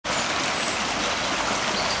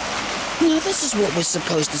Now this is what we're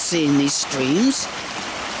supposed to see in these streams.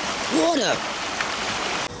 Water!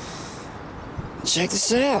 Check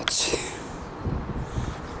this out.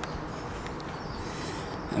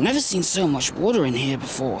 I've never seen so much water in here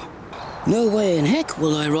before. No way in heck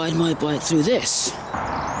will I ride my bike through this.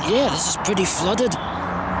 Yeah, this is pretty flooded.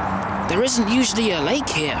 There isn't usually a lake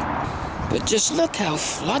here, but just look how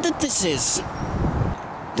flooded this is.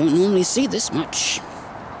 Don't normally see this much.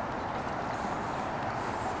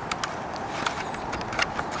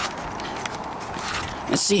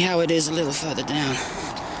 Let's see how it is a little further down.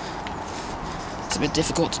 It's a bit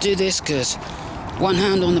difficult to do this because one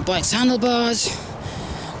hand on the bike's handlebars,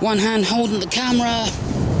 one hand holding the camera.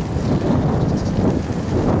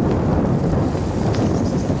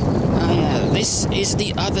 Oh yeah, this is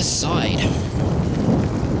the other side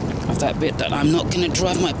of that bit that I'm not going to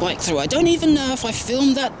drive my bike through. I don't even know if I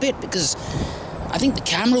filmed that bit because I think the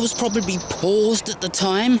camera was probably paused at the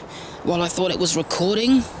time while I thought it was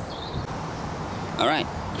recording. Alright.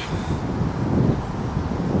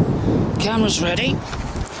 Camera's ready.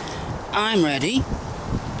 I'm ready.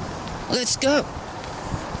 Let's go.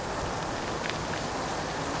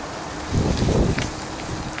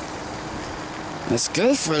 Let's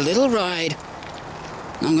go for a little ride.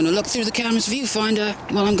 I'm going to look through the camera's viewfinder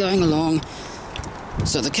while I'm going along,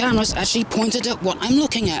 so the camera's actually pointed at what I'm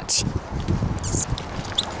looking at.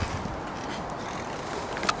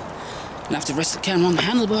 I'll have to rest the camera on the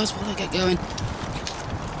handlebars while I get going.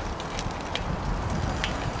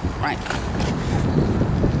 Right.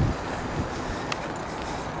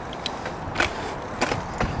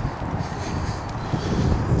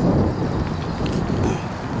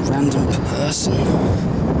 Random person.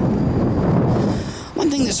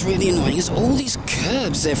 One thing that's really annoying is all these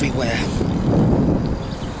curbs everywhere.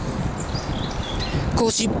 Of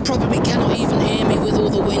course, you probably cannot even hear me with all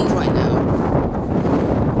the wind right now.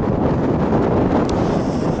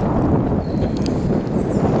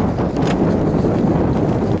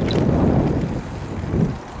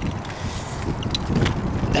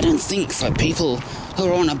 I don't think for people who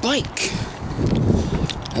are on a bike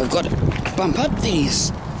who've got to bump up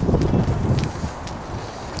these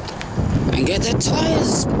and get their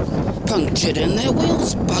tires punctured and their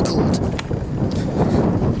wheels buckled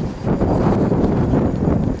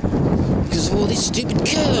because of all these stupid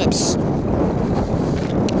curbs.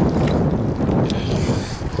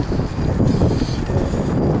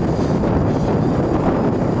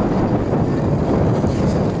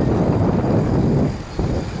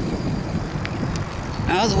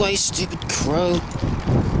 Out of the way, stupid crow.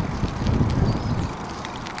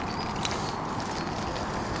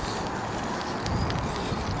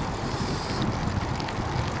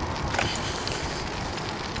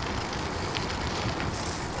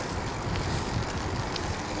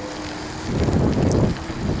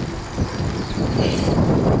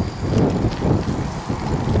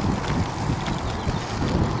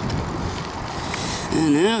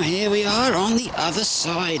 And now here we are on the other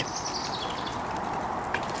side.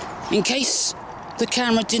 In case the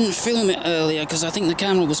camera didn't film it earlier, because I think the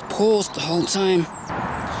camera was paused the whole time.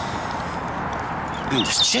 And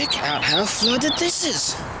just check out how flooded this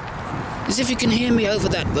is. As if you can hear me over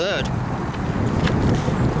that bird.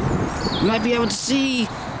 You might be able to see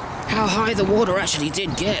how high the water actually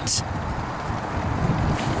did get.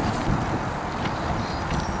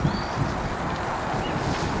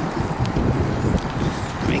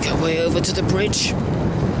 Make our way over to the bridge.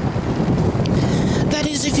 That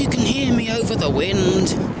is, if you can hear me over the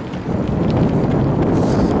wind.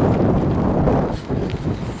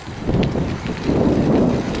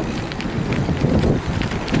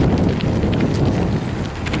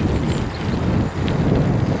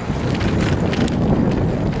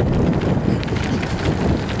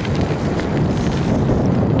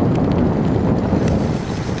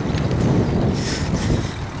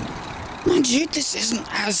 Mind you, this isn't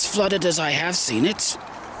as flooded as I have seen it.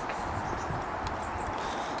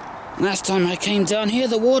 Last time I came down here,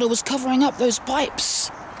 the water was covering up those pipes.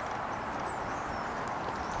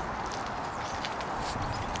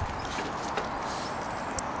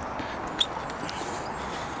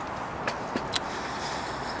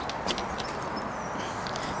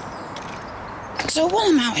 So while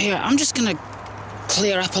I'm out here, I'm just gonna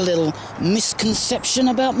clear up a little misconception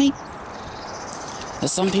about me,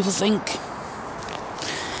 as some people think.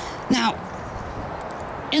 Now,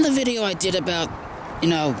 in the video I did about,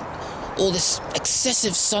 all this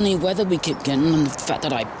excessive sunny weather we keep getting, and the fact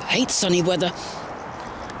that I hate sunny weather,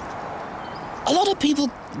 a lot of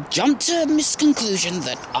people jump to a misconclusion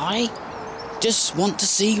that I just want to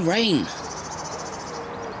see rain.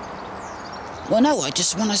 Well, no, I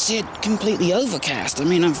just want to see it completely overcast. I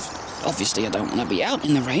mean, I've obviously I don't want to be out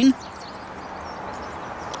in the rain.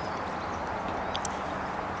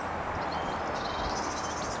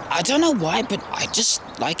 I don't know why, but I just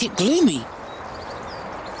like it gloomy.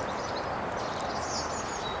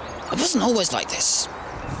 I wasn't always like this.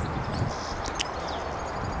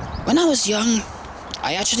 When I was young,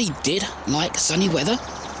 I actually did like sunny weather.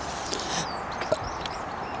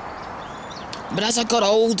 But as I got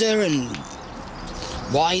older and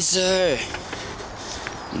wiser,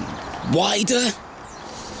 and wider,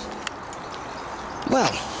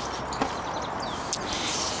 well,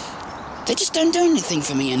 they just don't do anything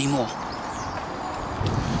for me anymore.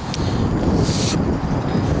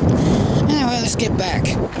 Anyway, let's get back.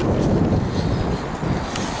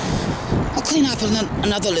 I'll clean up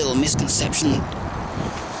another little misconception.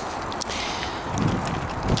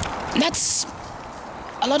 That's...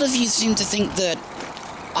 A lot of you seem to think that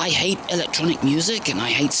I hate electronic music and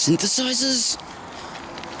I hate synthesizers.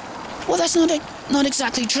 Well, that's not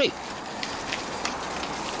exactly true.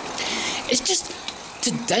 It's just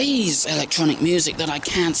today's electronic music that I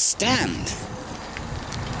can't stand.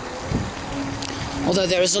 Although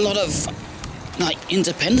there is a lot of, like,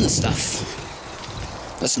 independent stuff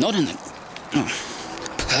that's not in it.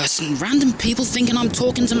 Random people thinking I'm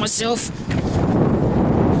talking to myself.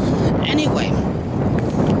 Anyway,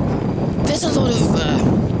 there's a lot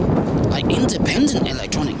of, like, independent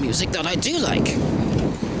electronic music that I do like.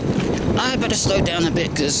 I better slow down a bit,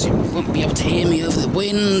 because you won't be able to hear me over the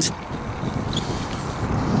wind.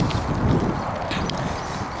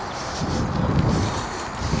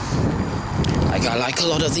 I like a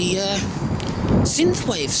lot of the,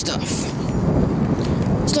 synthwave stuff.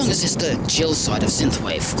 As long as it's the chill side of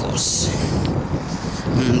synthwave, of course.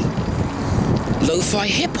 Lo-fi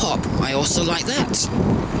hip-hop, I also like that.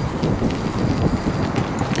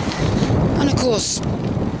 And of course,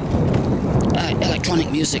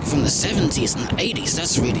 electronic music from the 70s and the 80s,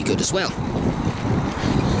 that's really good as well.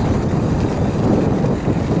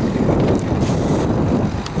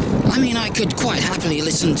 I mean, I could quite happily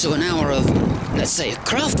listen to an hour of, let's say,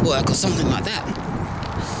 Kraftwerk or something like that.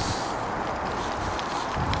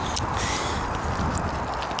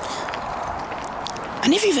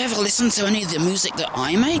 And if you've ever listened to any of the music that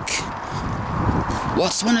I make,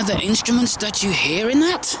 what's one of the instruments that you hear in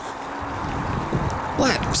that?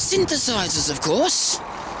 Well, synthesizers, of course.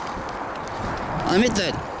 I admit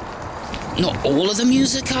that not all of the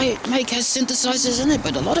music I make has synthesizers in it,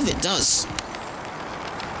 but a lot of it does.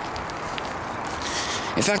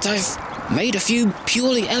 In fact, I've made a few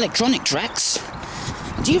purely electronic tracks.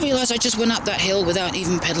 Do you realize I just went up that hill without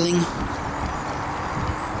even pedaling?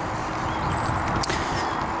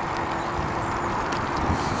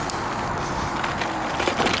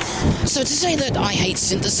 So to say that I hate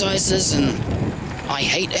synthesizers and I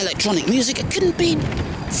hate electronic music, it couldn't be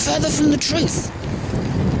further from the truth.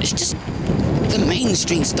 It's just the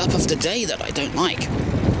mainstream stuff of today that I don't like.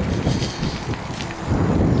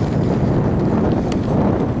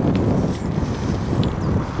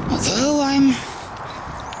 Although I'm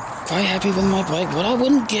quite happy with my bike, what I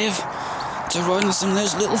wouldn't give to ride on some of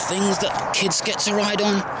those little things that kids get to ride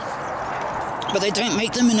on, but they don't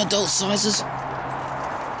make them in adult sizes.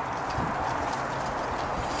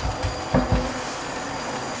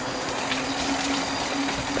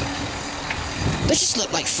 They just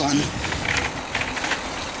look like fun.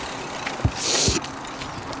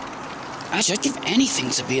 Actually, I'd give anything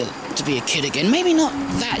to be a kid again. Maybe not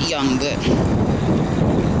that young, but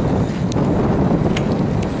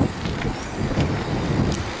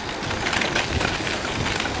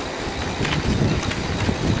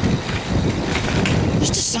it's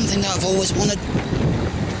just something that I've always wanted.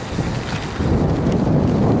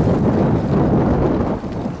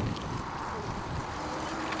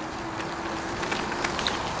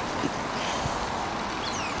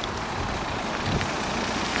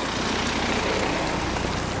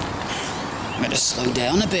 Better slow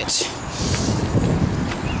down a bit.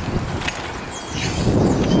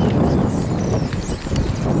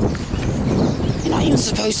 You're not even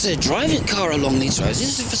supposed to drive your car along these roads.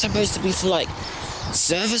 This is supposed to be for, like,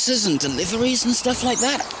 services and deliveries and stuff like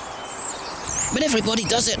that. But everybody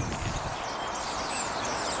does it.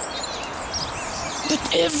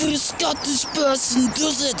 But every Scottish person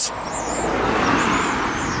does it.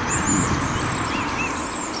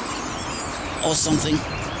 Or something.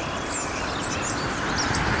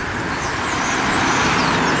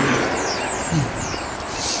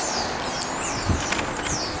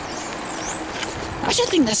 Actually, I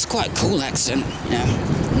think that's quite a cool accent, you know,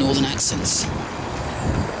 northern accents.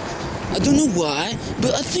 I don't know why,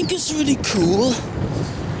 but I think it's really cool.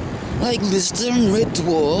 Like Lister and Red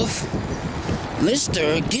Dwarf.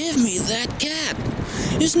 Lister, give me that cat.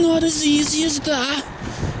 It's not as easy as that.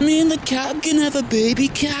 Me and the cat can have a baby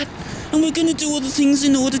cat, and we're gonna do all the things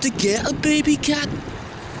in order to get a baby cat.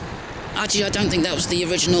 Actually, I don't think that was the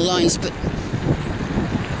original lines, but...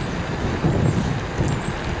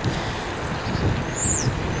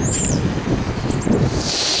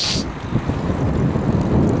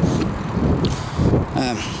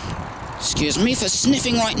 Excuse me for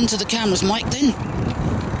sniffing right into the camera's mic then.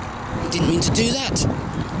 Didn't mean to do that.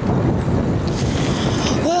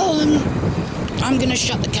 Well, I'm gonna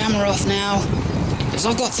shut the camera off now, because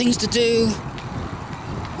I've got things to do.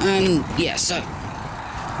 And yeah, so...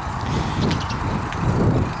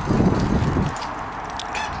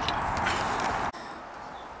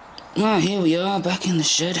 Well, here we are, back in the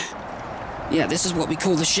shed. Yeah, this is what we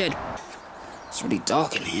call the shed. It's really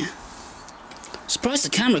dark in here. Surprised the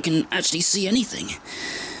camera can actually see anything.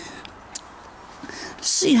 Let's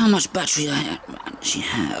see how much battery I actually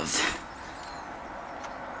have.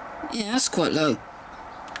 Yeah, that's quite low.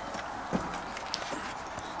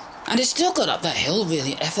 And it still got up that hill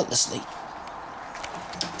really effortlessly.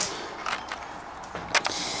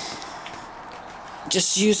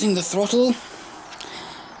 Just using the throttle.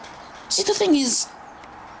 See, the thing is,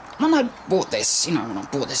 when I bought this,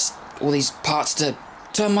 all these parts to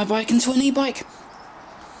turn my bike into an e-bike,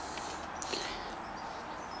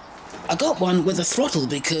 I got one with a throttle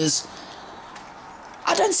because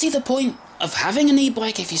I don't see the point of having an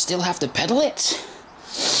e-bike if you still have to pedal it.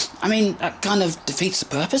 I mean, that kind of defeats the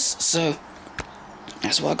purpose, so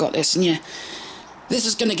that's why I got this. And yeah, this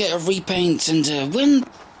is going to get a repaint, and when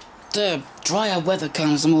the drier weather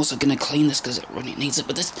comes, I'm also going to clean this because it really needs it,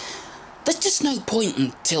 but there's just no point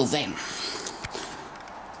until then.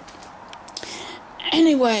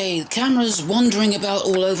 Anyway, the camera's wandering about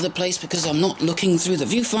all over the place because I'm not looking through the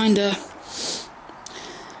viewfinder.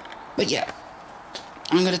 But yeah,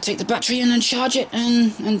 I'm going to take the battery in and charge it,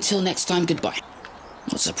 and until next time, goodbye.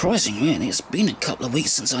 Not surprising, really. It's been a couple of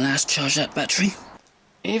weeks since I last charged that battery.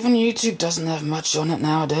 Even YouTube doesn't have much on it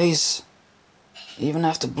nowadays. Even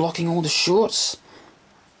after blocking all the shorts,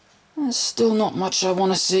 there's still not much I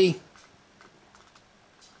want to see.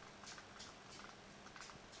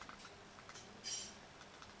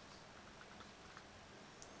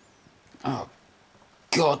 Oh,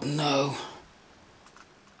 God, no.